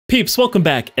Peeps, welcome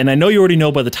back, and I know you already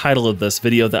know by the title of this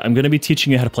video that I'm going to be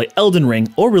teaching you how to play Elden Ring,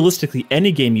 or realistically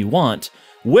any game you want,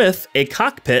 with a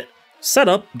cockpit set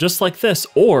up just like this,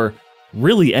 or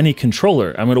really any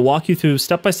controller. I'm going to walk you through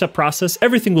step-by-step process.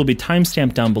 Everything will be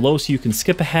timestamped down below so you can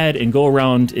skip ahead and go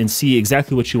around and see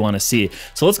exactly what you want to see.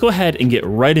 So let's go ahead and get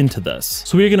right into this.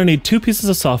 So we're going to need two pieces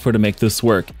of software to make this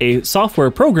work. A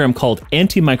software program called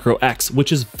AntiMicroX,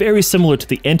 which is very similar to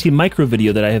the AntiMicro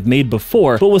video that I have made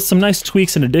before, but with some nice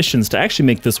tweaks and additions to actually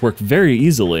make this work very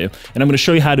easily. And I'm going to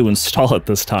show you how to install it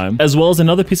this time, as well as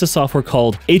another piece of software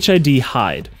called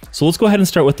HIDHide. So let's go ahead and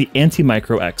start with the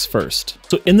AntiMicroX first.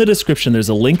 So in the description, there's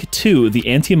a link to the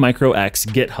AntiMicroX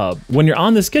GitHub. When you're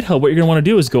on this GitHub, what you're gonna wanna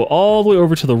do is go all the way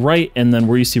over to the right, and then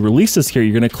where you see releases here,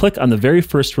 you're gonna click on the very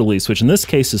first release, which in this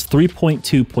case is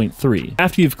 3.2.3.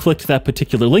 After you've clicked that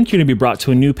particular link, you're gonna be brought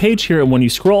to a new page here, and when you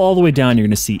scroll all the way down, you're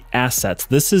gonna see assets.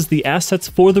 This is the assets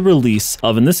for the release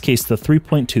of, in this case, the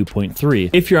 3.2.3.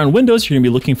 If you're on Windows, you're gonna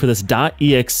be looking for this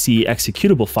 .exe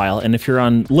executable file, and if you're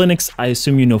on Linux, I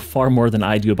assume you know far more than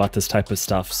I do about this type of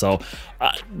stuff, so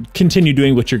continue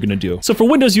doing what you're gonna do. So for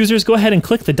Windows users, go ahead and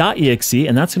click the .exe,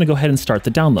 and that's gonna go ahead and start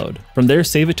the download. From there,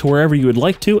 save it to wherever you would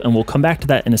like to, and we'll come back to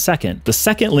that in a second. The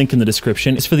second link in the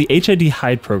description is for the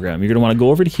HIDHide program. You're gonna wanna go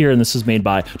over to here, and this is made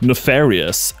by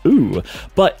Nefarious. Ooh.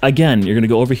 But again, you're gonna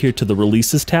go over here to the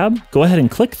Releases tab, go ahead and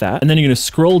click that, and then you're gonna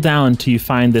scroll down till you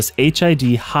find this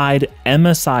HIDHide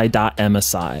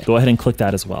MSI.msi. Go ahead and click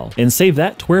that as well, and save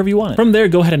that to wherever you want it. From there,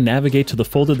 go ahead and navigate to the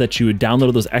folder that you would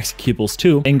download those executables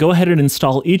to, and go ahead and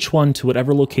install each one to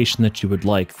whatever location that you would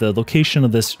like. The location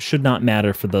of this should not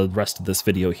matter for the rest of this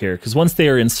video here, because once they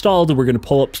are installed, we're going to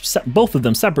pull up both of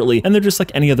them separately, and they're just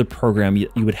like any other program you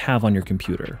would have on your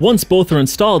computer. Once both are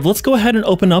installed, let's go ahead and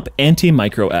open up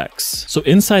AntiMicroX. So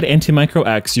inside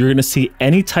AntiMicroX, you're going to see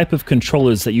any type of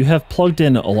controllers that you have plugged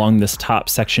in along this top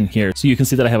section here. So you can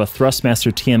see that I have a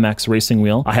Thrustmaster TMX racing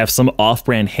wheel, I have some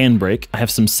off-brand handbrake, I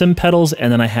have some sim pedals,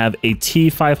 and then I have a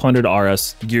T500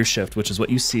 RS gear shift, which is what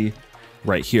you see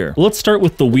right here. Let's start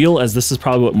with the wheel, as this is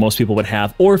probably what most people would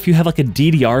have, or if you have like a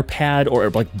DDR pad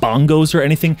or like bongos or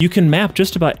anything, you can map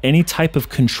just about any type of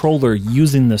controller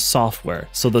using this software.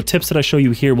 So the tips that I show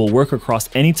you here will work across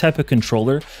any type of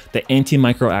controller that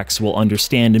AntiMicroX will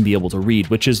understand and be able to read,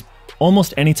 which is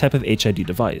almost any type of HID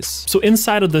device. So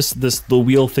inside of the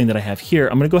wheel thing that I have here,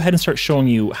 I'm gonna go ahead and start showing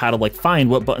you how to like find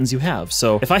what buttons you have.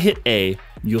 So if I hit A,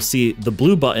 you'll see the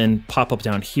blue button pop up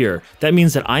down here. That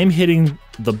means that I'm hitting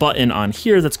the button on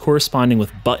here that's corresponding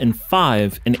with button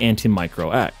 5 in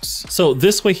AntiMicroX. So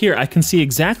this way here, I can see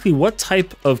exactly what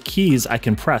type of keys I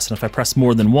can press. And if I press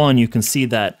more than one, you can see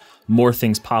that more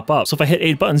things pop up. So if I hit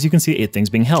 8 buttons, you can see 8 things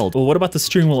being held. Well, what about the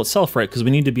steering wheel itself, right? Because we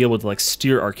need to be able to like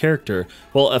steer our character.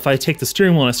 Well, if I take the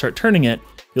steering wheel and I start turning it,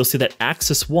 you'll see that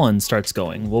axis 1 starts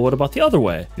going. Well, what about the other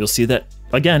way? You'll see that,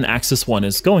 again, axis 1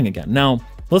 is going again. Now,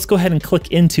 let's go ahead and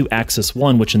click into axis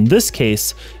 1, which in this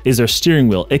case is our steering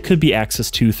wheel. It could be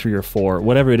axis 2, 3, or 4,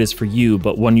 whatever it is for you,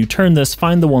 but when you turn this,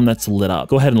 find the one that's lit up.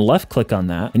 Go ahead and left click on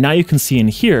that, and now you can see in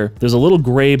here, there's a little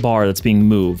gray bar that's being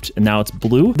moved, and now it's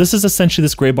blue. This is essentially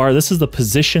this gray bar. This is the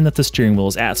position that the steering wheel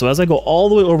is at. So as I go all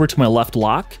the way over to my left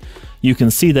lock, you can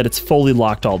see that it's fully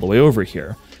locked all the way over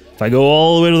here. If I go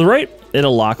all the way to the right,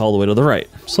 it'll lock all the way to the right.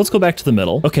 So let's go back to the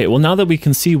middle. Okay, well now that we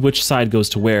can see which side goes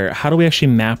to where, how do we actually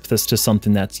map this to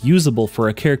something that's usable for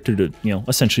a character to,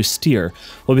 essentially steer?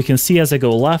 Well, we can see as I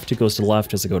go left, it goes to the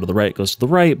left. As I go to the right, it goes to the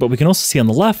right. But we can also see on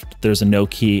the left, there's a no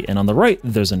key, and on the right,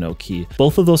 there's a no key.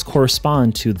 Both of those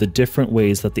correspond to the different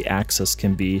ways that the axis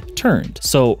can be turned.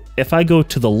 So if I go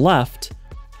to the left,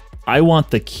 I want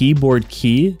the keyboard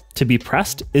key to be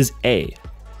pressed is A.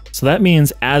 So that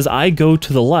means as I go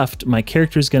to the left, my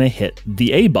character is going to hit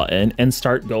the A button and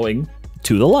start going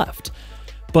to the left.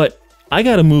 But I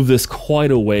got to move this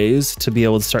quite a ways to be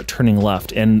able to start turning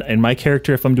left. And my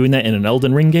character, if I'm doing that in an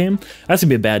Elden Ring game, that's going to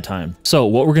be a bad time. So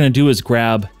what we're going to do is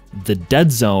grab the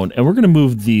dead zone, and we're going to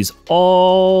move these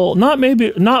all, not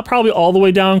probably all the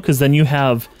way down, because then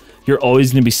you're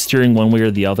always going to be steering one way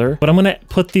or the other. But I'm going to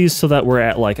put these so that we're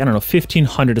at like, I don't know,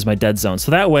 1500 is my dead zone.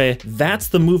 So that way, that's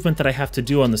the movement that I have to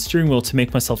do on the steering wheel to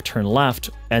make myself turn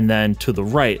left and then to the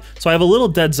right. So I have a little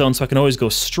dead zone so I can always go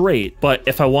straight. But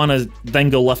if I want to then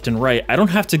go left and right, I don't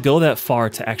have to go that far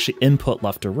to actually input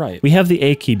left or right. We have the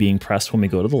A key being pressed when we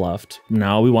go to the left.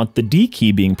 Now we want the D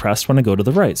key being pressed when I go to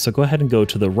the right. So go ahead and go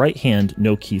to the right hand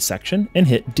no key section and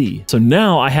hit D. So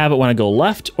now I have it when I go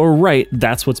left or right,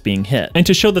 that's what's being hit. And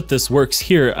to show that this works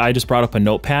here, I just brought up a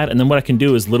notepad, and then what I can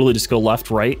do is literally just go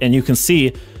left, right, and you can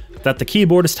see that the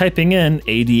keyboard is typing in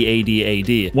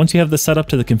AD. Once you have this set up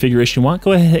to the configuration you want,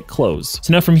 go ahead and hit close.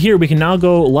 So now from here, we can now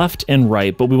go left and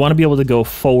right, but we want to be able to go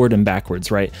forward and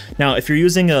backwards, right? Now, if you're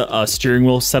using a steering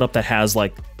wheel setup that has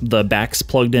like the backs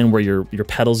plugged in where your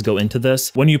pedals go into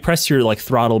this, when you press your like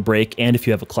throttle, brake, and if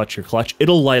you have a clutch, your clutch,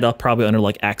 it'll light up probably under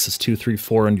like axis 2, 3,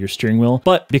 4 under your steering wheel.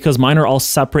 But because mine are all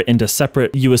separate into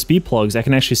separate USB plugs, I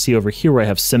can actually see over here where I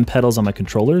have sim pedals on my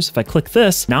controllers. If I click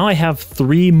this, now I have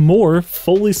 3 more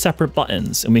fully separate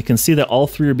buttons, and we can see that all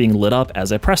 3 are being lit up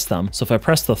as I press them. So if I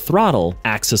press the throttle,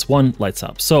 axis 1 lights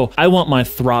up. So I want my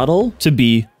throttle to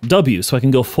be W, so I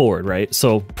can go forward, right?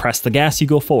 So press the gas, you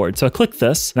go forward. So I click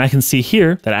this, and I can see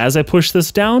here that as I push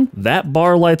this down, that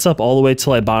bar lights up all the way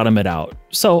till I bottom it out.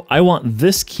 So I want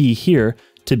this key here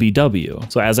to be W.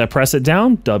 So as I press it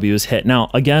down, W is hit. Now,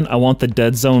 again, I want the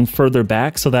dead zone further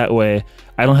back, so that way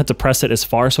I don't have to press it as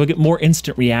far, so I get more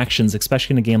instant reactions,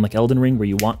 especially in a game like Elden Ring where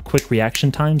you want quick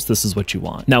reaction times. This is what you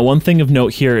want. Now, one thing of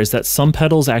note here is that some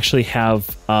pedals actually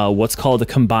have what's called a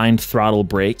combined throttle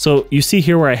brake. So you see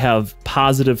here where I have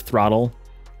positive throttle.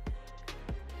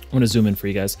 I'm gonna zoom in for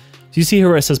you guys. So you see here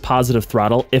where it says positive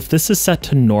throttle. If this is set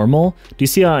to normal, do you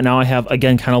see how now I have,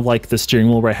 again, kind of like the steering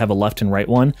wheel where I have a left and right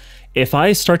one? If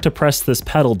I start to press this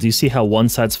pedal, do you see how one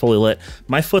side's fully lit?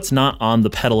 My foot's not on the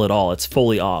pedal at all, it's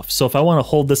fully off. So if I wanna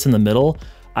hold this in the middle,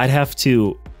 I'd have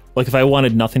to, like if I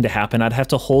wanted nothing to happen, I'd have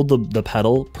to hold the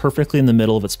pedal perfectly in the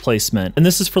middle of its placement. And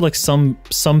this is for like some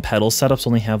pedal setups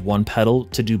only have one pedal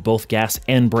to do both gas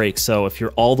and brake. So if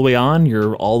you're all the way on,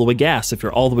 you're all the way gas. If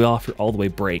you're all the way off, you're all the way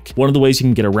brake. One of the ways you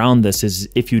can get around this is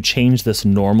if you change this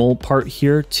normal part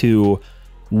here to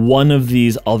one of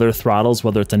these other throttles,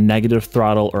 whether it's a negative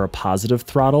throttle or a positive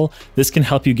throttle, this can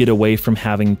help you get away from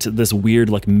having this weird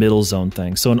like middle zone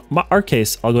thing. So in our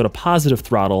case, I'll go to positive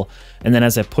throttle, and then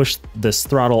as I push this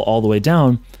throttle all the way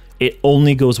down, it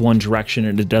only goes one direction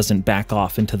and it doesn't back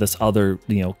off into this other,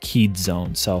 keyed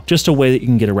zone. So just a way that you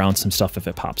can get around some stuff if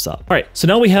it pops up. All right, so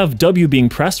now we have W being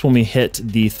pressed when we hit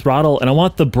the throttle, and I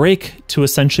want the brake to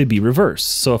essentially be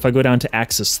reversed. So if I go down to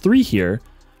axis 3 here,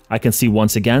 I can see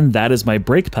once again, that is my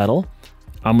brake pedal.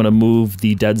 I'm gonna move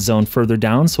the dead zone further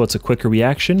down so it's a quicker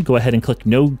reaction. Go ahead and click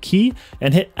no key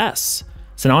and hit S.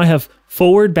 So now I have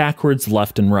forward, backwards,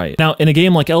 left, and right. Now, in a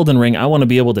game like Elden Ring, I wanna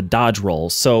be able to dodge roll.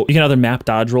 So you can either map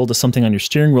dodge roll to something on your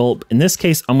steering wheel. In this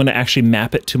case, I'm gonna actually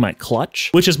map it to my clutch,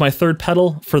 which is my 3rd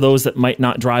pedal. For those that might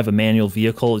not drive a manual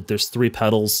vehicle, there's 3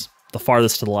 pedals. The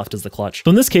farthest to the left is the clutch.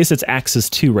 So in this case, it's axis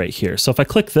 2 right here. So if I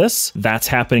click this, that's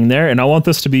happening there. And I want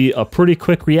this to be a pretty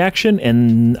quick reaction.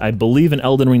 And I believe in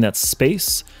Elden Ring, that's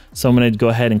space. So I'm gonna go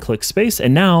ahead and click space.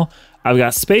 And now I've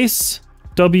got space,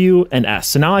 W, and S.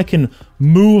 So now I can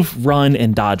move, run,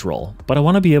 and dodge roll, but I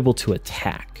wanna be able to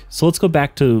attack. So let's go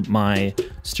back to my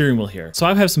steering wheel here. So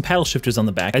I have some paddle shifters on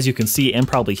the back, as you can see, and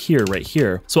probably here, right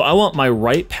here. So I want my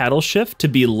right paddle shift to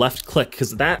be left click,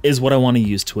 because that is what I want to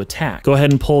use to attack. Go ahead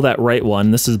and pull that right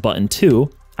one. This is button 2.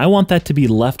 I want that to be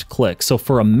left click. So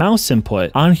for a mouse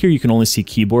input, on here you can only see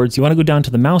keyboards. You want to go down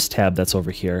to the mouse tab that's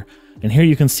over here. And here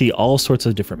you can see all sorts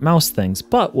of different mouse things,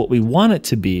 but what we want it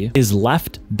to be is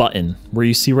left button, where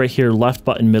you see right here, left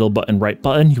button, middle button, right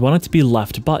button. You want it to be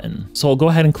left button. So I'll go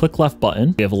ahead and click left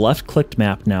button. We have a left clicked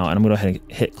map now, and I'm gonna go ahead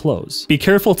and hit close. Be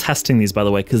careful testing these, by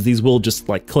the way, because these will just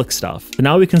like click stuff. But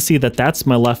now we can see that that's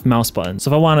my left mouse button.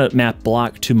 So if I want to map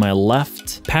block to my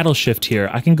left paddle shift here,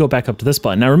 I can go back up to this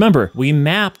button. Now remember, we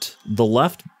mapped the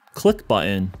left click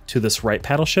button to this right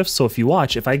paddle shift. So if you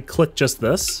watch, if I click just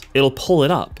this, it'll pull it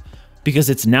up,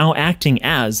 because it's now acting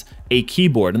as a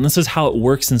keyboard, and this is how it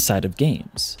works inside of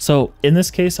games. So in this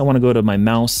case, I want to go to my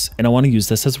mouse and I want to use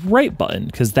this as right button,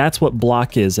 because that's what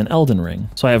block is in Elden Ring.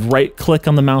 So I have right click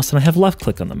on the mouse and I have left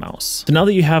click on the mouse. So now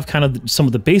that you have kind of some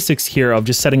of the basics here of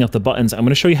just setting up the buttons, I'm going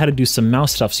to show you how to do some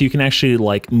mouse stuff so you can actually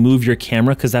like move your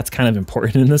camera, because that's kind of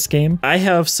important in this game. I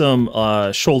have some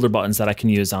shoulder buttons that I can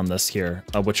use on this here,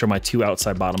 which are my 2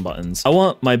 outside bottom buttons. I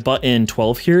want my button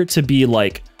 12 here to be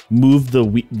like move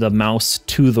the mouse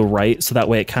to the right, so that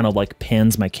way it kind of like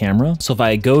pans my camera. So if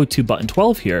I go to button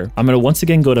 12 here, I'm gonna once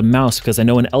again go to mouse, because I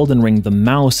know in Elden Ring, the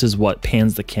mouse is what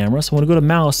pans the camera. So I'm gonna go to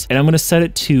mouse and I'm gonna set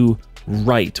it to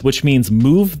right, which means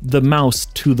move the mouse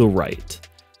to the right.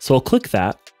 So I'll click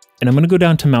that. And I'm gonna go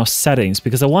down to mouse settings,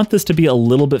 because I want this to be a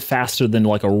little bit faster than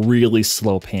like a really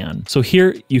slow pan. So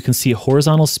here you can see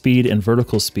horizontal speed and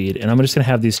vertical speed, and I'm just gonna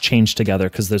have these changed together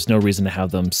because there's no reason to have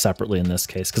them separately in this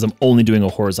case, because I'm only doing a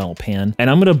horizontal pan. And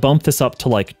I'm gonna bump this up to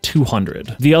like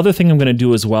 200. The other thing I'm gonna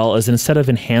do as well is, instead of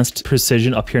enhanced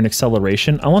precision up here in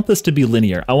acceleration, I want this to be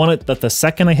linear. I want it that the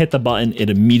second I hit the button, it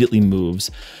immediately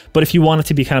moves. But if you want it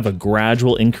to be kind of a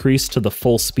gradual increase to the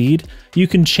full speed, you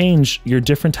can change your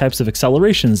different types of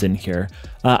accelerations in in here.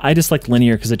 I just like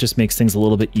linear because it just makes things a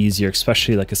little bit easier,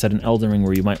 especially like I said in Elden Ring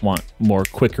where you might want more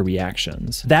quicker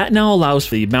reactions. That now allows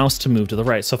for the mouse to move to the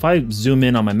right. So if I zoom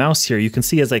in on my mouse here, you can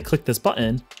see as I click this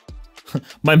button,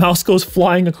 my mouse goes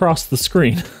flying across the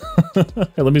screen.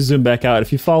 Let me zoom back out.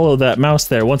 If you follow that mouse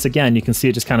there, once again, you can see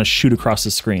it just kind of shoot across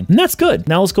the screen. And that's good.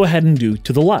 Now let's go ahead and do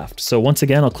to the left. So once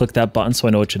again, I'll click that button so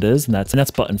I know which it is, and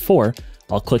that's button 4.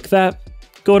 I'll click that,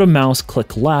 go to mouse,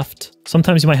 click left.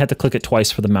 Sometimes you might have to click it twice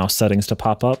for the mouse settings to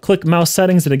pop up. Click mouse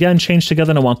settings and again, change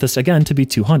together, and I want this again to be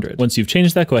 200. Once you've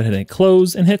changed that, go ahead and hit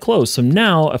close and hit close. So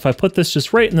now if I put this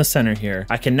just right in the center here,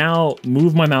 I can now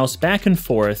move my mouse back and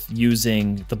forth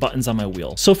using the buttons on my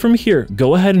wheel. So from here,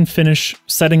 go ahead and finish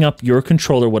setting up your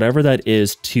controller, whatever that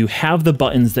is, to have the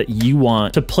buttons that you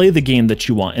want to play the game that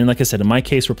you want. And like I said, in my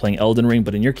case, we're playing Elden Ring,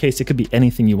 but in your case, it could be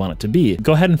anything you want it to be.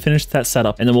 Go ahead and finish that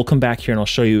setup, and then we'll come back here and I'll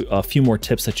show you a few more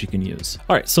tips that you can use.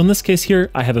 All right, so in this case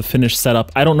here, I have a finished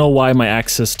setup. I don't know why my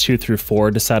axis 2 through 4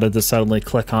 decided to suddenly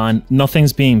click on.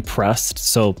 Nothing's being pressed,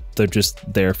 so they're just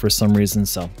there for some reason,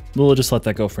 so we'll just let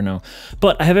that go for now.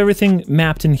 But I have everything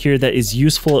mapped in here that is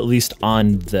useful, at least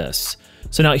on this.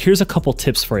 So now here's a couple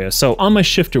tips for you. So on my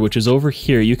shifter, which is over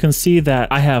here, you can see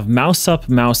that I have mouse up,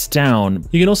 mouse down.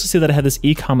 You can also see that I have this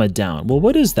E comma down. Well,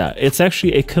 what is that? It's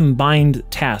actually a combined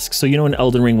task. So you know in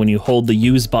Elden Ring, when you hold the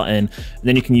use button,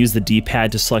 then you can use the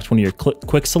D-pad to select one of your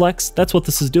quick selects. That's what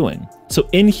this is doing. So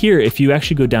in here, if you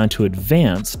actually go down to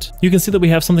advanced, you can see that we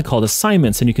have something called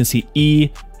assignments, and you can see E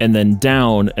and then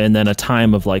down and then a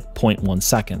time of like 0.1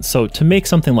 seconds. So to make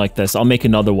something like this, I'll make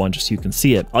another one just so you can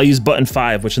see it. I'll use button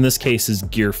 5, which in this case is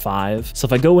gear 5. So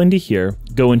if I go into here,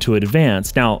 go into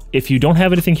advanced. Now, if you don't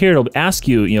have anything here, it'll ask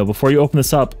you, before you open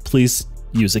this up, please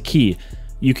use a key.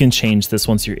 You can change this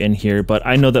once you're in here, but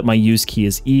I know that my use key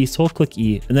is E, so I'll click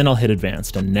E and then I'll hit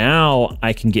advanced. And now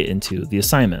I can get into the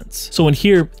assignments. So in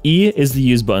here, E is the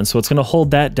use button. So it's gonna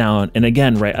hold that down. And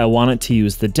again, right, I want it to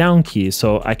use the down key.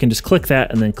 So I can just click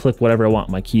that and then click whatever I want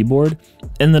on my keyboard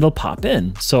and it'll pop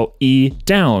in. So E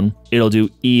down, it'll do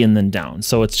E and then down.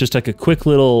 So it's just like a quick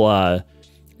little,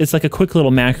 it's like a quick little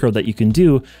macro that you can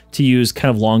do to use kind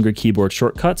of longer keyboard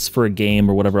shortcuts for a game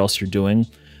or whatever else you're doing.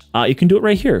 You can do it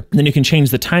right here. And then you can change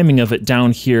the timing of it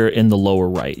down here in the lower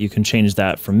right. You can change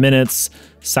that from minutes,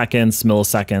 seconds,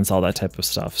 milliseconds, all that type of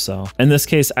stuff. So in this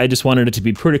case, I just wanted it to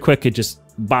be pretty quick. It just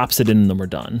bops it in and then we're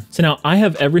done. So now I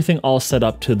have everything all set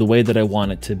up to the way that I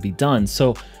want it to be done.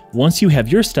 So once you have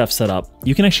your stuff set up,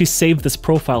 you can actually save this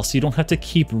profile so you don't have to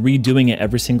keep redoing it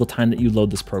every single time that you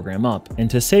load this program up. And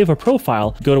to save a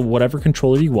profile, go to whatever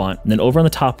controller you want, and then over on the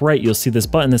top right, you'll see this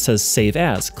button that says Save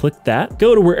As. Click that,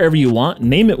 go to wherever you want,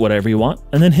 name it whatever you want,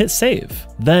 and then hit save.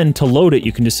 Then to load it,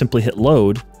 you can just simply hit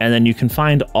load, and then you can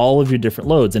find all of your different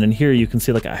loads. And in here, you can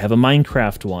see like I have a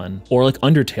Minecraft one, or like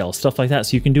Undertale, stuff like that.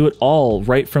 So you can do it all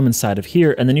right from inside of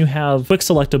here. And then you have quick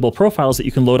selectable profiles that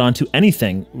you can load onto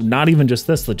anything, not even just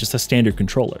this, like just a standard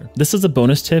controller. This is a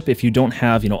bonus tip. If you don't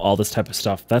have, all this type of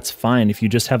stuff, that's fine. If you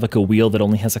just have like a wheel that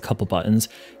only has a couple buttons,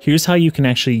 here's how you can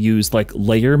actually use like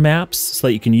layer maps so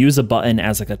that you can use a button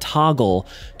as like a toggle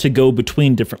to go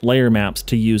between different layer maps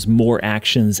to use more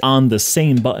actions on the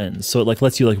same button. So it like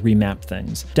lets you like remap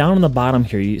things. Down on the bottom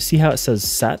here, you see how it says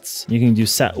sets? You can do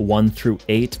set 1 through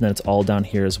 8, and then it's all down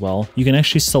here as well. You can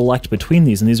actually select between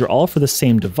these, and these are all for the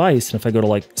same device. And if I go to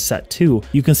like set 2,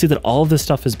 you can see that all of this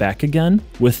stuff is back again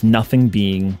with nothing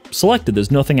being selected. There's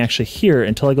nothing actually here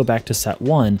until I go back to set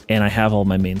 1 and I have all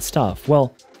my main stuff.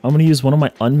 Well, I'm gonna use one of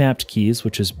my unmapped keys,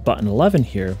 which is button 11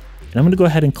 here. And I'm gonna go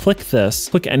ahead and click this,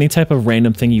 click any type of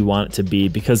random thing you want it to be,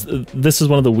 because this is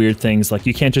one of the weird things, like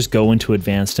you can't just go into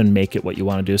advanced and make it what you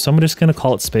wanna do. So I'm just gonna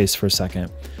call it space for a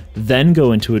second. Then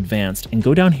go into advanced and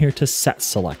go down here to set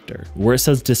selector. Where it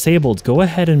says disabled, go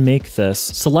ahead and make this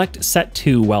select set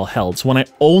 2 while held. So when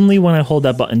I hold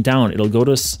that button down, it'll go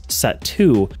to set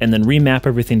 2 and then remap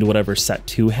everything to whatever set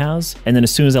 2 has. And then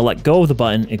as soon as I let go of the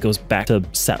button, it goes back to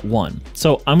set 1.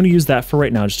 So I'm gonna use that for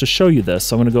right now just to show you this.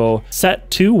 So I'm gonna go set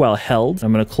 2 while held.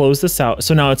 I'm gonna close this out.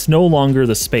 So now it's no longer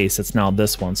the space, it's now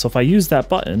this one. So if I use that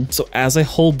button, so as I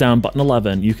hold down button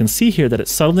 11, you can see here that it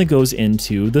suddenly goes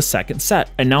into the second set.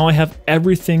 And now I have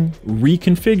everything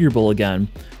reconfigurable again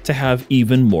to have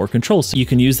even more control. So you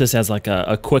can use this as like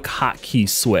a quick hotkey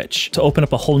switch to open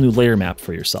up a whole new layer map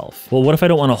for yourself. Well, what if I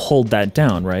don't want to hold that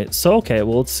down, right? So, okay,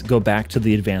 well, let's go back to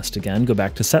the advanced again, go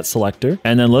back to set selector,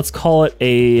 and then let's call it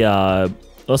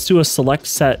let's do a select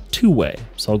set 2-way.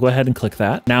 So I'll go ahead and click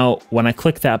that. Now, when I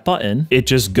click that button, it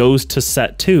just goes to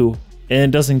set 2 and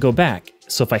it doesn't go back.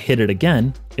 So if I hit it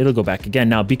again, it'll go back again.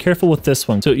 Now be careful with this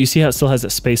one. So you see how it still has that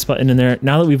space button in there?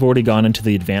 Now that we've already gone into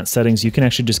the advanced settings, you can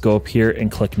actually just go up here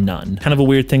and click none. Kind of a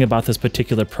weird thing about this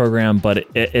particular program, but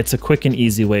it's a quick and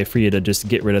easy way for you to just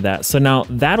get rid of that. So now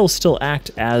that'll still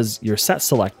act as your set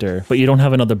selector, but you don't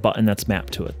have another button that's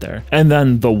mapped to it there. And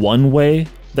then the one way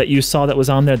that you saw that was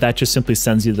on there, that just simply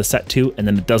sends you the set 2, and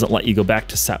then it doesn't let you go back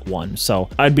to set 1. So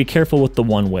I'd be careful with the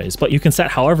one ways, but you can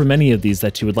set however many of these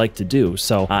that you would like to do.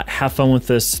 So have fun with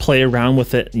this, play around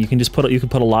with it. You can just put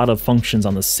a lot of functions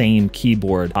on the same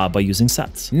keyboard by using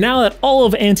sets. Now that all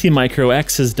of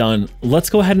AntiMicroX is done, let's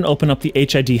go ahead and open up the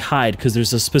HIDHide, because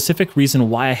there's a specific reason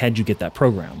why I had you get that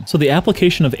program. So the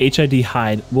application of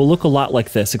HIDHide will look a lot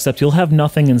like this, except you'll have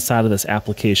nothing inside of this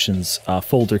applications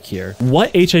folder here.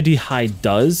 What HIDHide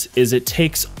does is it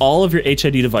takes all of your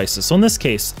HID devices. So in this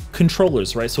case,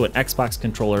 controllers, right? So an Xbox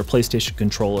controller, PlayStation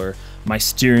controller, my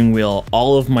steering wheel,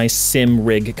 all of my sim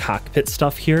rig cockpit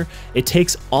stuff here, it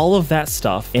takes all of that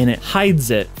stuff and it hides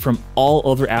it from all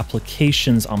other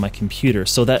applications on my computer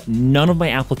so that none of my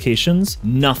applications,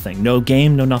 nothing, no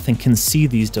game, no nothing can see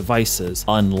these devices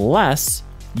unless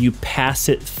you pass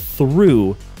it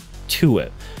through to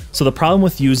it. So the problem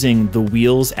with using the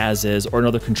wheels as is or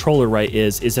another controller, right,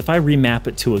 is if I remap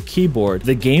it to a keyboard,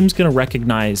 the game's gonna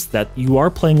recognize that you are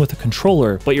playing with a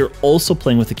controller, but you're also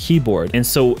playing with a keyboard. And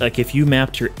so like if you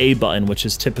mapped your A button, which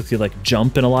is typically like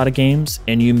jump in a lot of games,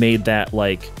 and you made that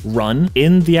like run,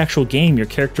 in the actual game, your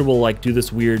character will like do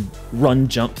this weird run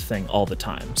jump thing all the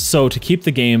time. So to keep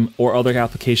the game or other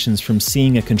applications from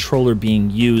seeing a controller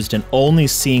being used and only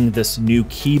seeing this new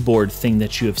keyboard thing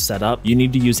that you have set up, you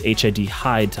need to use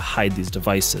HIDHide to hide these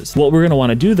devices. What we're going to want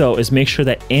to do though is make sure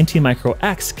that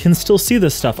AntiMicroX can still see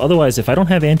this stuff. Otherwise, if I don't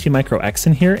have AntiMicroX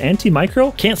in here,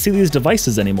 AntiMicro can't see these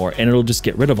devices anymore and it'll just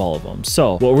get rid of all of them.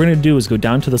 So what we're going to do is go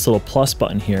down to this little plus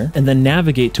button here and then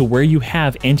navigate to where you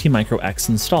have AntiMicroX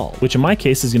installed, which in my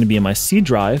case is going to be in my C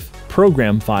drive,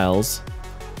 program files,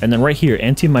 and then right here,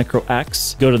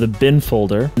 AntiMicroX, go to the bin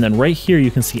folder, and then right here you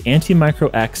can see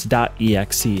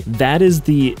AntiMicroX.exe. That is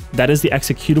the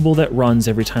executable that runs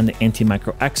every time the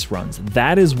AntiMicroX runs.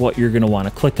 That is what you're gonna wanna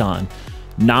click on,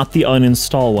 not the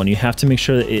uninstall one. You have to make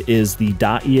sure that it is the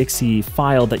 .exe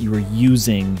file that you are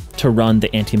using to run the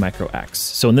AntiMicroX.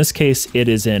 So in this case, it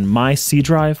is in my C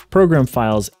drive, program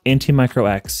files,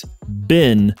 AntiMicroX,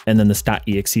 bin, and then this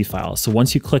 .exe file. So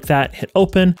once you click that, hit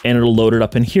open, and it'll load it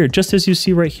up in here, just as you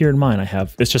see right here in mine.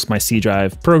 It's just my C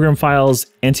drive, program files,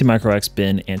 AntiMicroX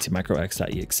bin,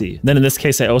 AntiMicroX.exe. Then in this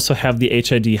case, I also have the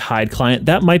HIDHide client.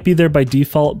 That might be there by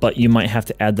default, but you might have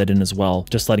to add that in as well,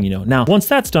 just letting you know. Now, once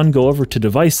that's done, go over to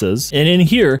devices, and in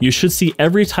here, you should see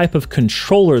every type of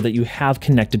controller that you have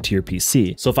connected to your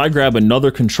PC. So if I grab another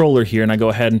controller here and I go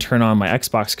ahead and turn on my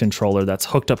Xbox controller that's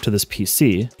hooked up to this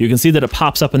PC, you can see that it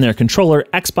pops up in there, controller,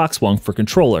 Xbox One for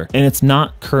controller, and it's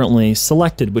not currently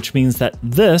selected, which means that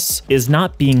this is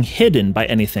not being hidden by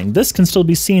anything. This can still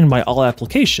be seen by all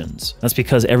applications. That's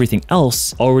because everything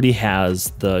else already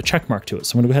has the check mark to it.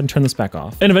 So I'm gonna go ahead and turn this back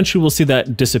off, and eventually we'll see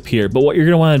that disappear. But what you're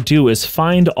gonna wanna do is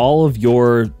find all of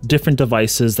your different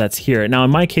devices that's here. Now,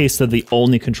 in my case, they're the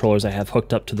only controllers I have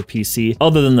hooked up to the PC,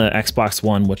 other than the Xbox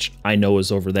One, which I know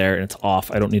is over there and it's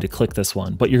off. I don't need to click this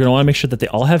one, but you're gonna wanna make sure that they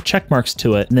all have check marks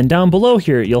to it. And then down below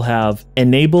here, you'll have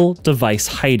enable device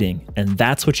hiding, and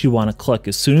that's what you want to click.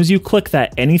 As soon as you click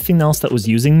that, anything else that was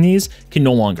using these can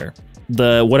no longer.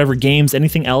 Whatever games,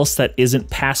 anything else that isn't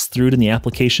passed through to the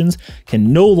applications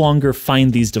can no longer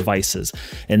find these devices.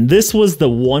 And this was the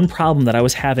one problem that I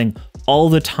was having all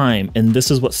the time, and this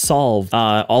is what solved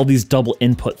all these double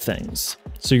input things.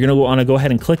 So you're gonna wanna go ahead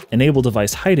and click enable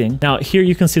device hiding. Now here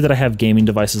you can see that I have gaming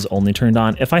devices only turned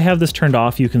on. If I have this turned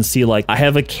off, you can see like I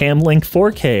have a Camlink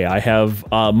 4K, I have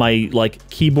my like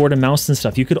keyboard and mouse and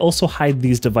stuff. You could also hide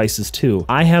these devices too.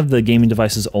 I have the gaming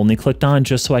devices only clicked on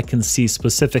just so I can see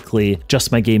specifically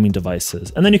just my gaming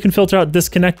devices. And then you can filter out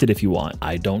disconnected if you want.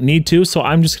 I don't need to, so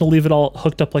I'm just gonna leave it all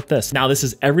hooked up like this. Now this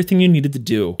is everything you needed to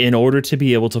do in order to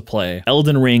be able to play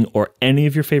Elden Ring or any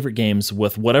of your favorite games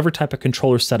with whatever type of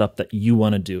controller setup that you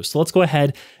want to do. So let's go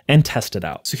ahead and test it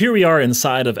out. So here we are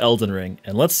inside of Elden Ring,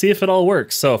 and let's see if it all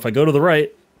works. So if I go to the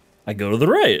right, I go to the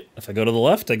right. If I go to the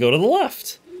left, I go to the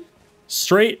left.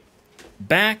 Straight,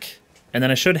 back, and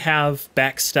then I should have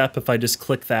back step if I just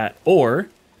click that, or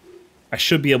I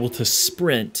should be able to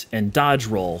sprint and dodge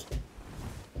roll.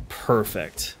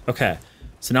 Perfect. Okay,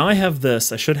 so now I have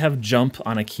this. I should have jump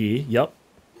on a key. Yep.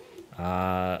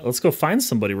 Let's go find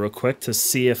somebody real quick to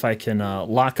see if I can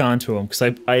lock onto them,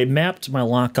 because I mapped my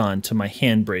lock on to my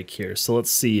handbrake here. So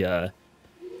let's see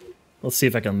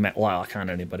if I can lock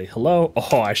on anybody. Hello?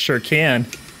 Oh, I sure can.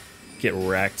 Get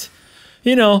wrecked.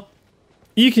 You know,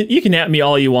 You can at me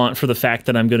all you want for the fact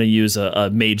that I'm going to use a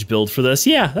mage build for this.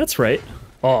 Yeah, that's right.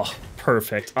 Oh,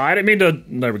 perfect. I didn't mean to...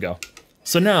 There we go.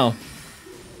 So now,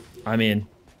 I mean...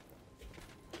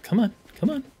 Come on, come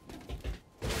on.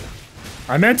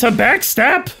 I meant to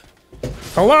backstep!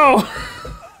 Hello!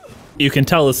 You can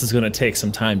tell this is going to take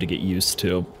some time to get used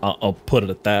to. I'll put it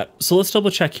at that. So let's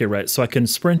double check here, right? So I can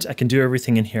sprint, I can do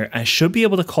everything in here. I should be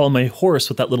able to call my horse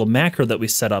with that little macro that we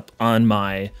set up on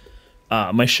my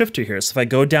my shifter here. So if I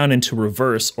go down into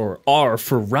reverse or R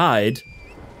for ride,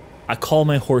 I call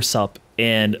my horse up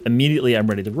and immediately I'm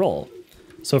ready to roll.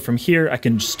 So from here, I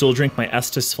can still drink my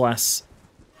Estus Flask.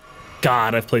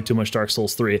 God, I've played too much Dark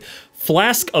Souls 3.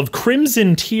 Flask of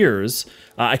Crimson Tears.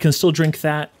 I can still drink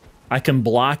that. I can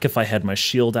block if I had my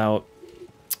shield out.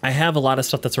 I have a lot of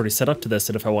stuff that's already set up to this,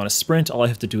 that if I want to sprint, all I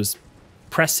have to do is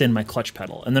press in my clutch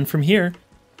pedal. And then from here,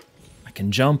 I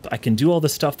can jump, I can do all the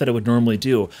stuff that I would normally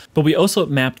do. But we also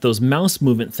mapped those mouse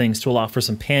movement things to allow for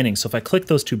some panning. So if I click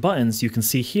those two buttons, you can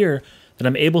see here that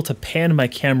I'm able to pan my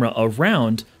camera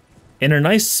around in a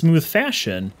nice smooth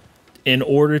fashion in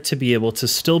order to be able to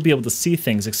still be able to see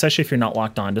things, especially if you're not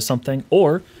locked onto something.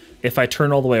 Or if I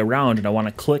turn all the way around and I want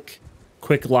to quick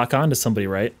lock onto somebody,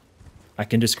 right? I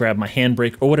can just grab my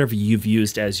handbrake or whatever you've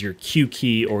used as your Q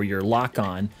key or your lock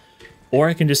on, or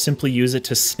I can just simply use it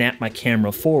to snap my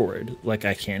camera forward like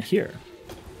I can here.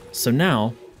 So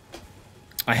now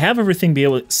I have everything be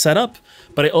able to set up,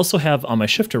 but I also have on my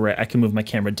shifter, right, I can move my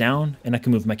camera down and I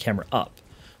can move my camera up.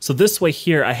 So this way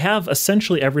here, I have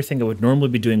essentially everything I would normally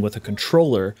be doing with a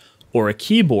controller or a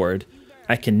keyboard,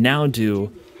 I can now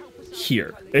do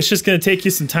here. It's just gonna take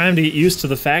you some time to get used to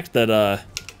the fact that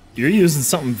you're using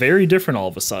something very different all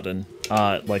of a sudden.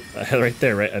 Like right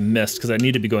there, right? I missed because I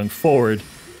need to be going forward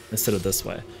instead of this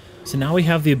way. So now we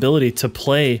have the ability to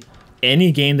play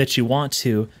any game that you want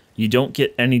to. You don't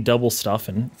get any double stuff,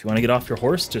 and if you want to get off your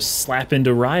horse, just slap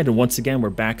into ride, and once again, we're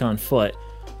back on foot,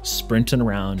 sprinting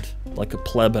around like a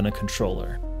pleb on a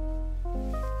controller.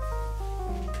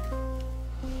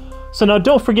 So now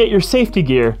don't forget your safety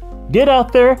gear. Get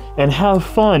out there and have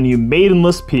fun, you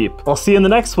maidenless peep. I'll see you in the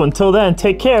next one. Till then,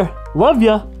 take care. Love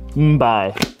ya.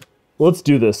 Bye. Let's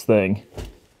do this thing.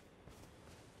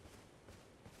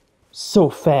 So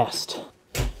fast.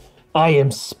 I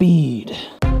am speed.